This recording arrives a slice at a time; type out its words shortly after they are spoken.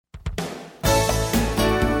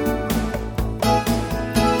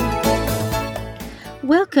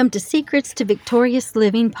Welcome to Secrets to Victorious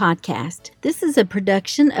Living podcast. This is a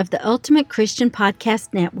production of the Ultimate Christian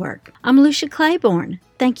Podcast Network. I'm Lucia Claiborne.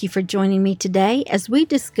 Thank you for joining me today as we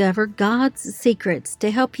discover God's secrets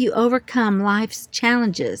to help you overcome life's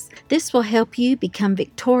challenges. This will help you become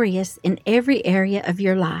victorious in every area of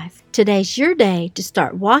your life. Today's your day to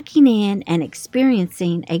start walking in and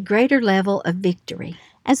experiencing a greater level of victory.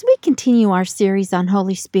 As we continue our series on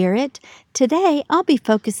Holy Spirit, today I'll be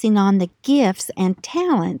focusing on the gifts and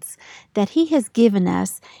talents that He has given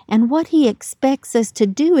us and what He expects us to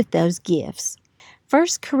do with those gifts. 1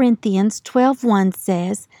 Corinthians 12:1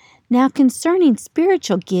 says, "Now concerning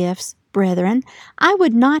spiritual gifts, brethren, I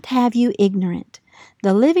would not have you ignorant."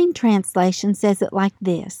 The Living Translation says it like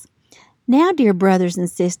this: "Now, dear brothers and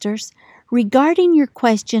sisters, regarding your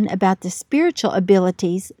question about the spiritual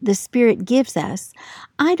abilities the Spirit gives us,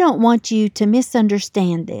 I don't want you to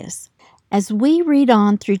misunderstand this." As we read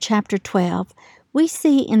on through chapter 12, we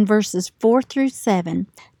see in verses 4 through 7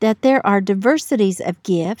 that there are diversities of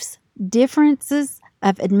gifts, differences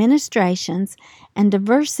of administrations, and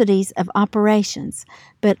diversities of operations,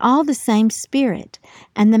 but all the same Spirit,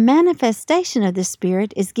 and the manifestation of the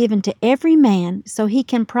Spirit is given to every man so he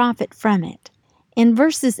can profit from it. In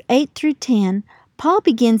verses 8 through 10, Paul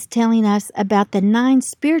begins telling us about the 9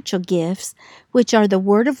 spiritual gifts, which are the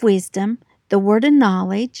word of wisdom, the word of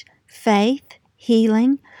knowledge, faith,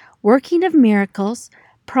 healing, working of miracles,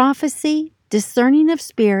 prophecy, discerning of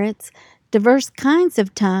spirits, diverse kinds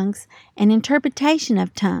of tongues, and interpretation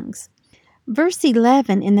of tongues. Verse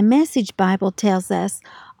 11 in the Message Bible tells us,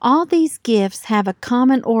 all these gifts have a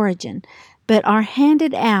common origin, but are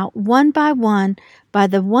handed out one by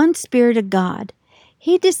the one Spirit of God.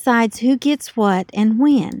 He decides who gets what and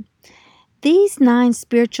when. These 9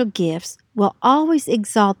 spiritual gifts will always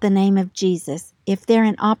exalt the name of Jesus if they're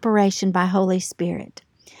in operation by Holy Spirit.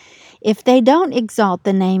 If they don't exalt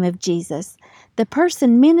the name of Jesus, the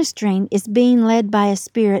person ministering is being led by a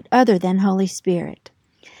spirit other than Holy Spirit.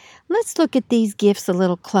 Let's look at these gifts a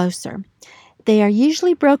little closer. They are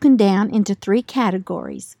usually broken down into 3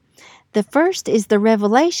 categories. The first is the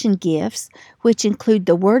revelation gifts, which include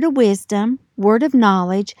the word of wisdom, word of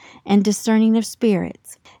knowledge, and discerning of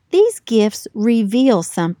spirits. These gifts reveal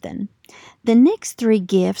something. The next 3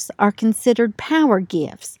 gifts are considered power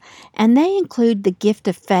gifts, and they include the gift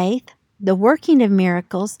of faith, the working of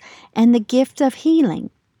miracles, and the gift of healing.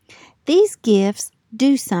 These gifts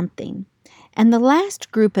do something. And the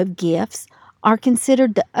last group of gifts are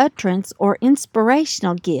considered the utterance or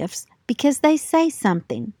inspirational gifts because they say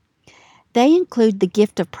something. They include the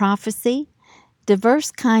gift of prophecy,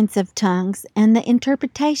 diverse kinds of tongues, and the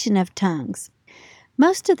interpretation of tongues.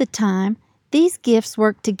 Most of the time, these gifts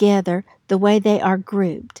work together the way they are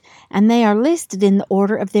grouped, and they are listed in the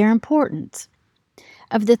order of their importance.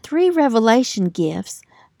 Of the 3 revelation gifts,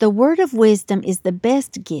 the word of wisdom is the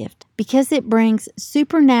best gift because it brings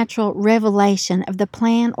supernatural revelation of the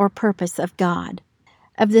plan or purpose of God.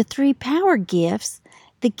 Of the 3 power gifts,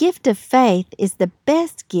 the gift of faith is the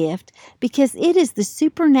best gift because it is the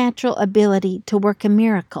supernatural ability to work a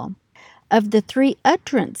miracle. Of the 3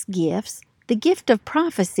 utterance gifts, the gift of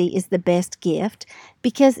prophecy is the best gift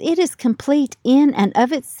because it is complete in and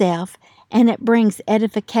of itself, and it brings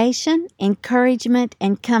edification, encouragement,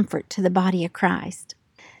 and comfort to the body of Christ.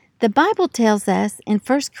 The Bible tells us in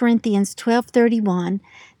 1 Corinthians 12:31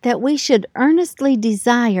 that we should earnestly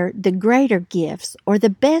desire the greater gifts or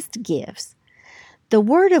the best gifts. The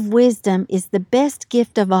word of wisdom is the best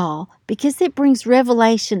gift of all because it brings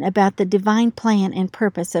revelation about the divine plan and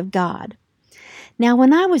purpose of God. Now,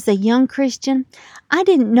 when I was a young Christian, I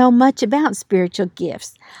didn't know much about spiritual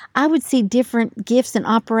gifts. I would see different gifts and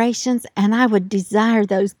operations, and I would desire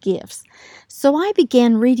those gifts. So I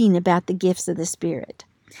began reading about the gifts of the Spirit.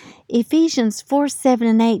 Ephesians 4:7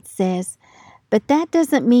 and 8 says, "But that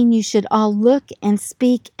doesn't mean you should all look and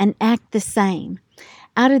speak and act the same.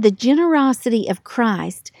 Out of the generosity of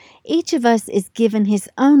Christ, each of us is given his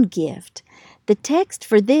own gift." The text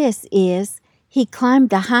for this is, "He climbed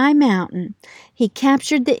the high mountain. He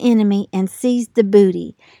captured the enemy and seized the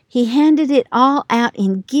booty. He handed it all out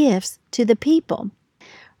in gifts to the people."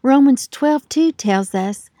 Romans 12:2 tells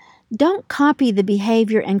us, "Don't copy the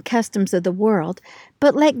behavior and customs of the world,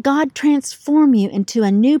 but let God transform you into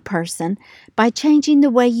a new person by changing the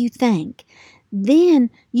way you think. Then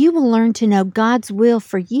you will learn to know God's will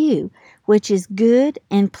for you, which is good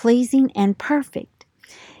and pleasing and perfect."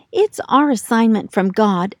 It's our assignment from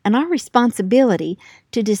God and our responsibility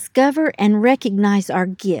to discover and recognize our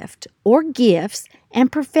gift or gifts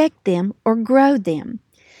and perfect them or grow them.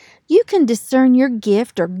 You can discern your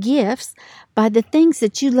gift or gifts by the things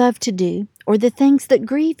that you love to do or the things that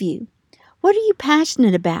grieve you. What are you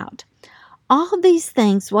passionate about? All these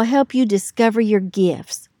things will help you discover your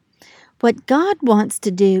gifts. What God wants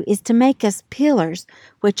to do is to make us pillars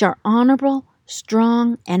which are honorable,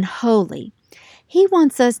 strong, and holy. He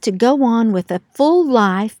wants us to go on with a full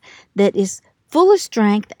life that is full of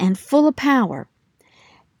strength and full of power.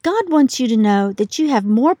 God wants you to know that you have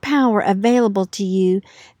more power available to you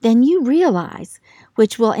than you realize,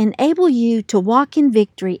 which will enable you to walk in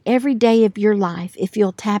victory every day of your life if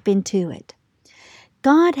you'll tap into it.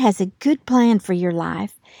 God has a good plan for your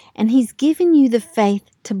life, and He's given you the faith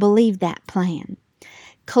to believe that plan.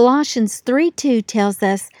 Colossians 3:2 tells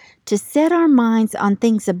us to set our minds on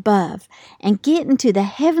things above and get into the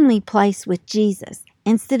heavenly place with Jesus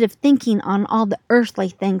instead of thinking on all the earthly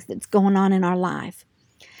things that's going on in our life.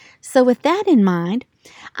 So with that in mind,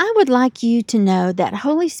 I would like you to know that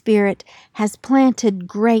Holy Spirit has planted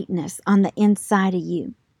greatness on the inside of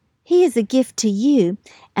you. He is a gift to you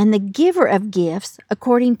and the giver of gifts,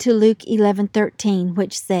 according to Luke 11:13,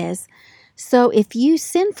 which says, "So if you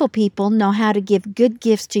sinful people know how to give good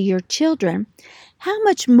gifts to your children, how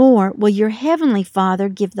much more will your heavenly Father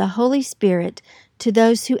give the Holy Spirit to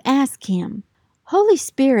those who ask Him?" Holy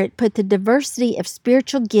Spirit put the diversity of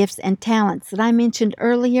spiritual gifts and talents that I mentioned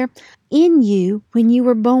earlier in you when you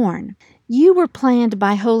were born. You were planned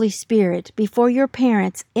by Holy Spirit before your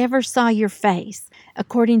parents ever saw your face,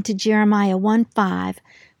 according to Jeremiah 1:5,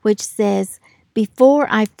 which says, "Before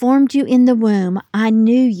I formed you in the womb, I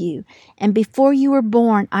knew you, and before you were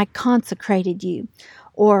born, I consecrated you,"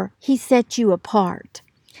 or He set you apart.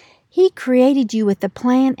 He created you with a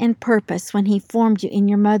plan and purpose when He formed you in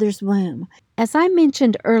your mother's womb. As I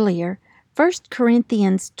mentioned earlier, 1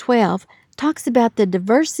 Corinthians 12 talks about the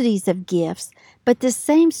diversities of gifts, but the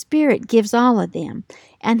same Spirit gives all of them,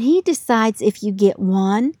 and He decides if you get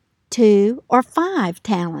 1, 2, or 5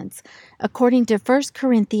 talents, according to 1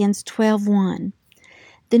 Corinthians 12:1.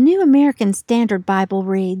 The New American Standard Bible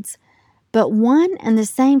reads, "But one and the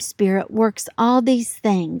same Spirit works all these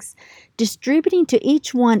things, distributing to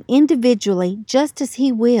each one individually just as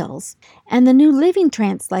He wills." And the New Living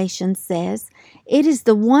Translation says, "It is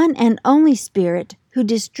the one and only Spirit who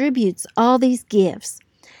distributes all these gifts.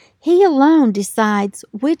 He alone decides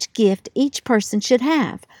which gift each person should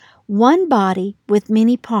have, one body with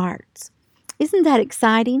many parts." Isn't that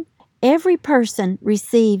exciting? Every person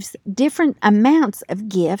receives different amounts of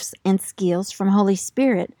gifts and skills from Holy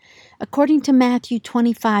Spirit, according to Matthew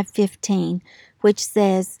 25:15, which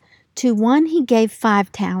says, "To one He gave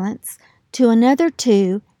 5 talents, to another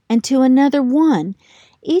 2, and to another 1,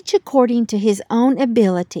 each according to his own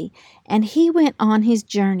ability, and he went on his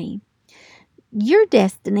journey." Your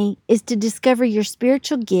destiny is to discover your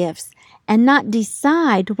spiritual gifts and not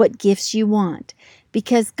decide what gifts you want,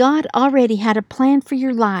 because God already had a plan for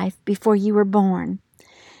your life before you were born.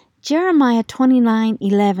 Jeremiah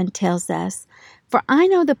 29:11 tells us, "For I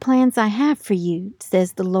know the plans I have for you,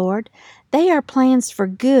 says the Lord. They are plans for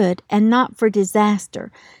good and not for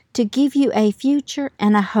disaster, to give you a future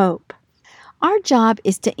and a hope." Our job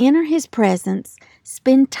is to enter His presence,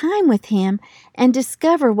 spend time with Him, and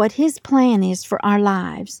discover what His plan is for our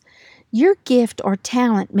lives. Your gift or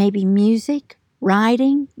talent may be music,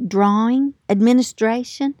 writing, drawing,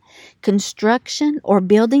 administration, construction, or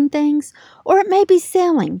building things, or it may be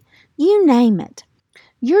selling. You name it.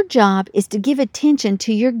 Your job is to give attention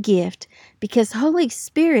to your gift because Holy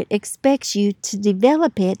Spirit expects you to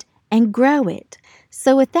develop it and grow it.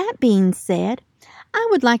 So with that being said, I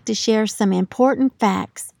would like to share some important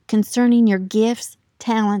facts concerning your gifts,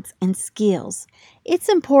 talents, and skills. It's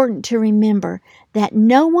important to remember that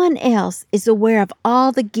no one else is aware of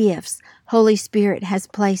all the gifts Holy Spirit has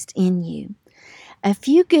placed in you. A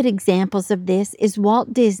few good examples of this is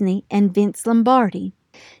Walt Disney and Vince Lombardi.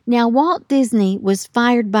 Now, Walt Disney was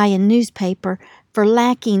fired by a newspaper for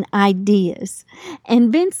lacking ideas,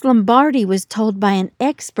 and Vince Lombardi was told by an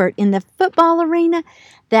expert in the football arena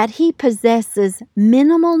that he possesses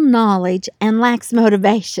minimal knowledge and lacks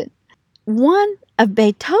motivation. One of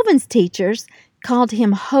Beethoven's teachers called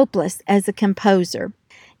him hopeless as a composer.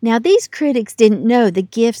 Now, these critics didn't know the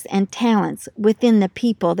gifts and talents within the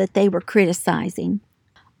people that they were criticizing.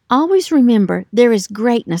 Always remember there is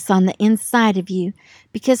greatness on the inside of you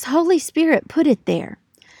because Holy Spirit put it there.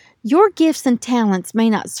 Your gifts and talents may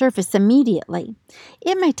not surface immediately.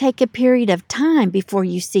 It may take a period of time before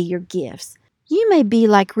you see your gifts. You may be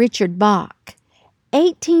like Richard Bach.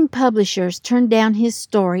 18 publishers turned down his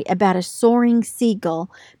story about a soaring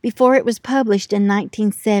seagull before it was published in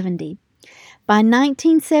 1970. By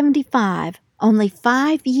 1975, only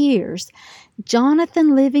 5 years,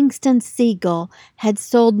 Jonathan Livingston Seagull had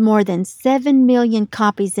sold more than 7 million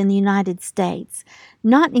copies in the United States,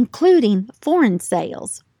 not including foreign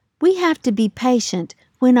sales. We have to be patient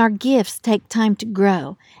when our gifts take time to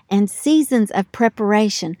grow and seasons of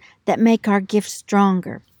preparation that make our gifts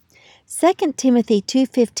stronger. 2 Timothy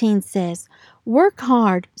 2:15 says, "Work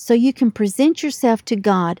hard so you can present yourself to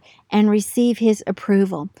God and receive His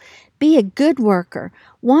approval. Be a good worker,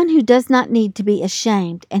 one who does not need to be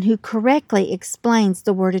ashamed and who correctly explains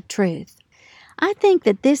the word of truth." I think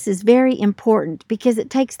that this is very important because it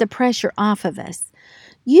takes the pressure off of us.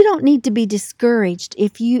 You don't need to be discouraged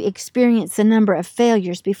if you experience a number of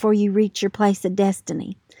failures before you reach your place of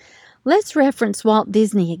destiny. Let's reference Walt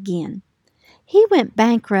Disney again. He went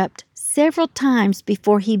bankrupt several times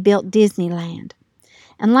before he built Disneyland.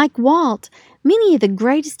 And like Walt, many of the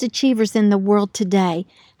greatest achievers in the world today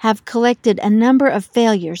have collected a number of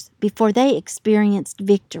failures before they experienced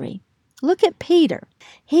victory. Look at Peter.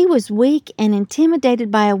 He was weak and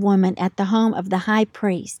intimidated by a woman at the home of the high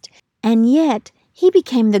priest, and yet he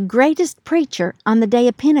became the greatest preacher on the day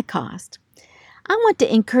of Pentecost. I want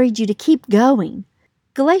to encourage you to keep going.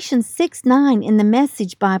 Galatians 6:9 in the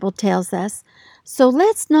Message Bible tells us, "So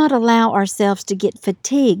let's not allow ourselves to get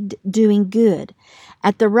fatigued doing good.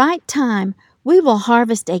 At the right time, we will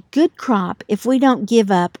harvest a good crop if we don't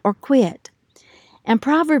give up or quit." And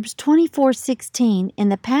Proverbs 24:16 in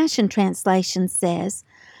the Passion Translation says,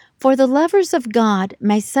 "For the lovers of God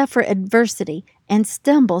may suffer adversity and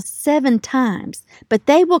stumble 7 times, but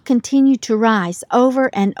they will continue to rise over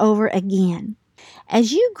and over again."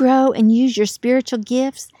 As you grow and use your spiritual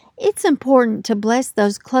gifts, it's important to bless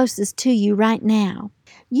those closest to you right now.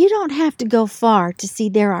 You don't have to go far to see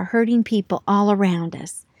there are hurting people all around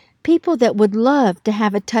us, people that would love to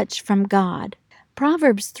have a touch from God.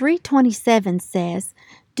 Proverbs 3:27 says,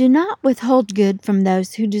 "Do not withhold good from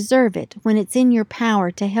those who deserve it when it's in your power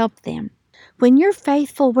to help them." When you're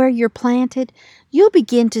faithful where you're planted, you'll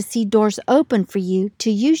begin to see doors open for you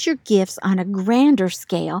to use your gifts on a grander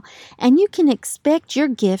scale, and you can expect your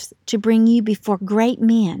gifts to bring you before great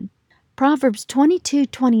men. Proverbs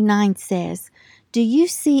 22:29 says, "Do you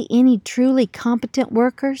see any truly competent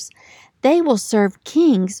workers? They will serve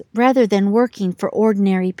kings rather than working for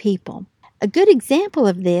ordinary people." A good example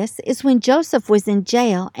of this is when Joseph was in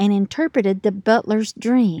jail and interpreted the butler's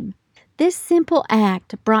dream. This simple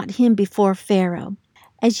act brought him before Pharaoh.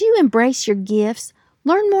 As you embrace your gifts,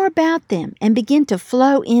 learn more about them and begin to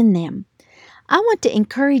flow in them. I want to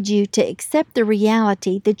encourage you to accept the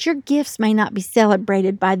reality that your gifts may not be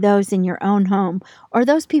celebrated by those in your own home or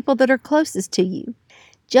those people that are closest to you.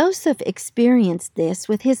 Joseph experienced this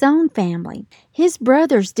with his own family. His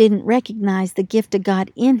brothers didn't recognize the gift of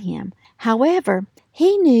God in him. However,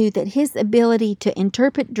 he knew that his ability to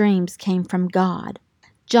interpret dreams came from God.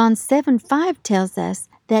 John 7:5 tells us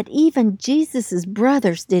that even Jesus'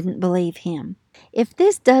 brothers didn't believe him. If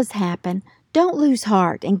this does happen, don't lose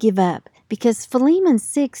heart and give up, because Philemon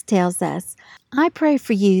 6 tells us, "I pray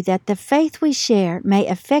for you that the faith we share may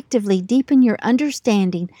effectively deepen your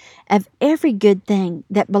understanding of every good thing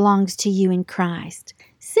that belongs to you in Christ."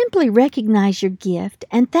 Simply recognize your gift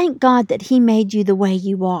and thank God that He made you the way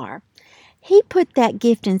you are. He put that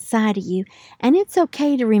gift inside of you, and it's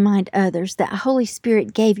okay to remind others that Holy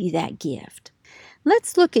Spirit gave you that gift.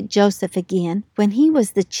 Let's look at Joseph again when he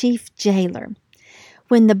was the chief jailer.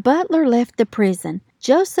 When the butler left the prison,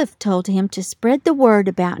 Joseph told him to spread the word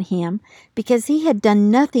about him because he had done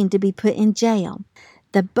nothing to be put in jail.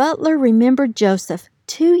 The butler remembered Joseph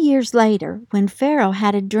 2 years later when Pharaoh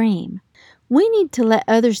had a dream. We need to let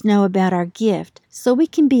others know about our gift so we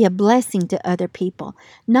can be a blessing to other people,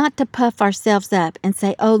 not to puff ourselves up and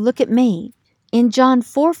say, "Oh, look at me." In John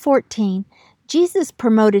 4:14, Jesus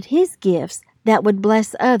promoted His gifts that would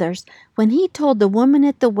bless others when He told the woman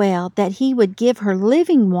at the well that He would give her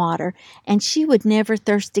living water and she would never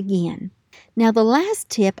thirst again. Now, the last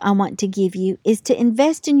tip I want to give you is to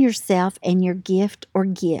invest in yourself and your gift or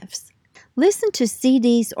gifts. Listen to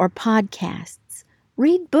CDs or podcasts.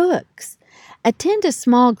 Read books. Attend a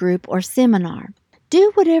small group or seminar.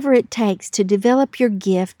 Do whatever it takes to develop your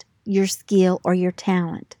gift, your skill, or your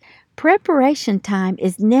talent. Preparation time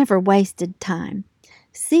is never wasted time.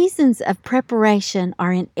 Seasons of preparation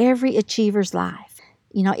are in every achiever's life.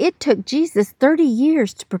 It took Jesus 30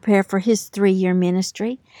 years to prepare for His 3-year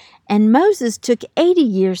ministry, and Moses took 80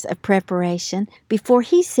 years of preparation before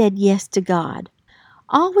he said yes to God.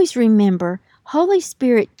 Always remember, Holy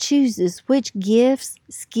Spirit chooses which gifts,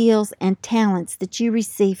 skills, and talents that you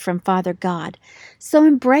receive from Father God. So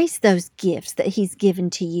embrace those gifts that He's given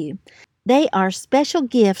to you. They are special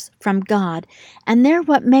gifts from God, and they're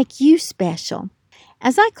what make you special.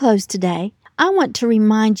 As I close today, I want to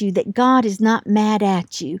remind you that God is not mad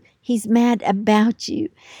at you. He's mad about you.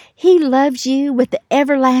 He loves you with the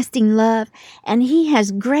everlasting love, and He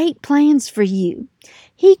has great plans for you.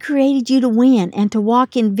 He created you to win and to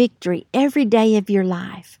walk in victory every day of your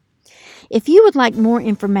life. If you would like more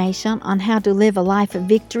information on how to live a life of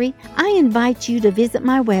victory, I invite you to visit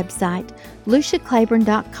my website,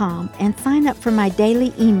 LuciaClaiborne.com, and sign up for my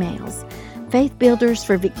daily emails, Faith Builders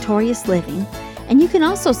for Victorious Living. And you can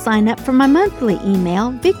also sign up for my monthly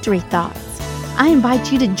email, Victory Thoughts. I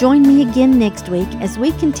invite you to join me again next week as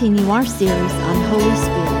we continue our series on Holy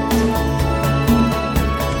Spirit.